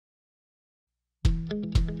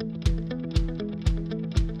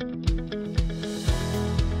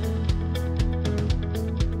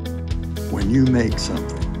you make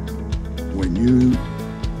something, when you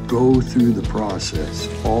go through the process,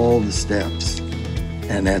 all the steps,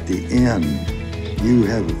 and at the end, you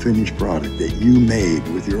have a finished product that you made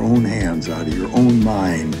with your own hands, out of your own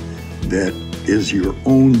mind, that is your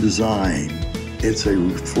own design. It's a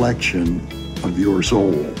reflection of your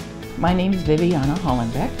soul. My name is Viviana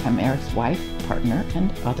Hollenbeck. I'm Eric's wife, partner,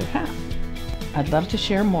 and other half. I'd love to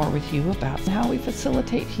share more with you about how we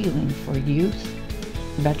facilitate healing for youth,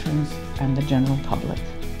 veterans, and the general public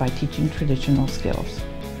by teaching traditional skills.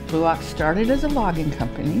 Blue Ox started as a logging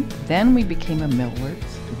company, then we became a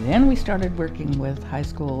millworks, then we started working with high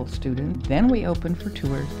school students, then we opened for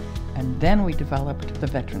tours, and then we developed the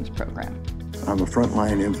Veterans Program. I'm a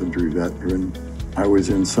frontline infantry veteran. I was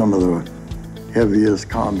in some of the heaviest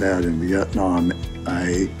combat in Vietnam.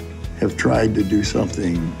 I have tried to do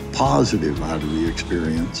something positive out of the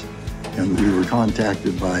experience, and we were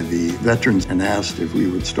contacted by the veterans and asked if we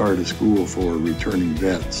would start a school for returning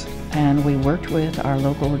vets. And we worked with our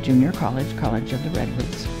local junior college, College of the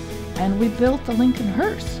Redwoods, and we built the Lincoln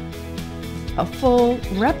Hearse, a full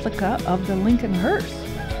replica of the Lincoln Hearse.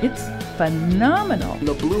 It's phenomenal.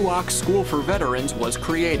 The Blue Ox School for Veterans was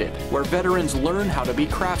created, where veterans learn how to be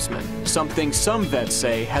craftsmen, something some vets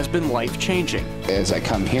say has been life-changing. As I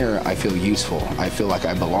come here, I feel useful. I feel like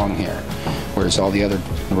I belong here. Whereas all the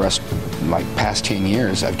rest, like past 10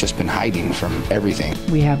 years, I've just been hiding from everything.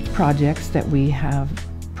 We have projects that we have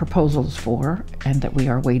proposals for and that we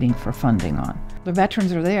are waiting for funding on. The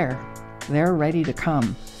veterans are there. They're ready to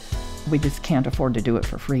come. We just can't afford to do it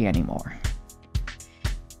for free anymore.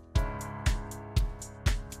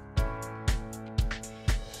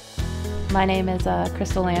 My name is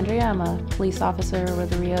Crystal Landry. I'm a police officer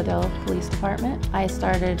with the Rio Dell Police Department. I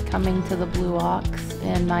started coming to the Blue Ox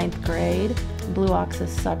in 9th grade. Blue Ox is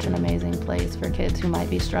such an amazing place for kids who might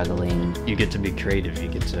be struggling. You get to be creative. You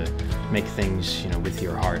get to make things, with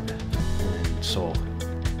your heart and soul.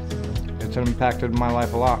 It's impacted my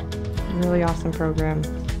life a lot. Really awesome program.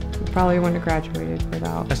 Probably wouldn't have graduated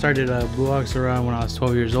without. I started Blue Ox around when I was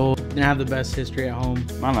 12 years old. Didn't have the best history at home.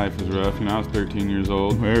 My life was rough. I was 13 years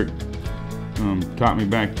old. Eric taught me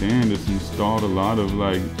back then, just installed a lot of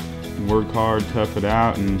work hard, tough it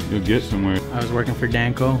out, and you'll get somewhere. I was working for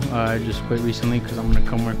Danco. I just quit recently because I'm going to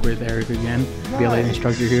come work with Eric again, be a light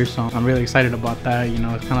instructor here, so I'm really excited about that.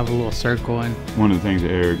 It's kind of a little circle. And one of the things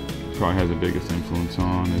that Eric probably has the biggest influence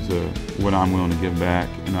on is what I'm willing to give back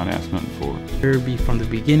and not ask nothing for. Whether it be from the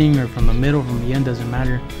beginning or from the middle, from the end, doesn't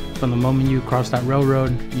matter. From the moment you cross that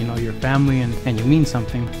railroad, your family and you mean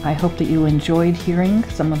something. I hope that you enjoyed hearing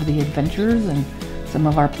some of the adventures and some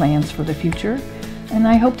of our plans for the future. And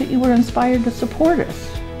I hope that you were inspired to support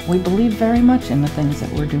us. We believe very much in the things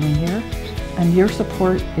that we're doing here, and your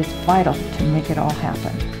support is vital to make it all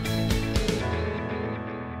happen.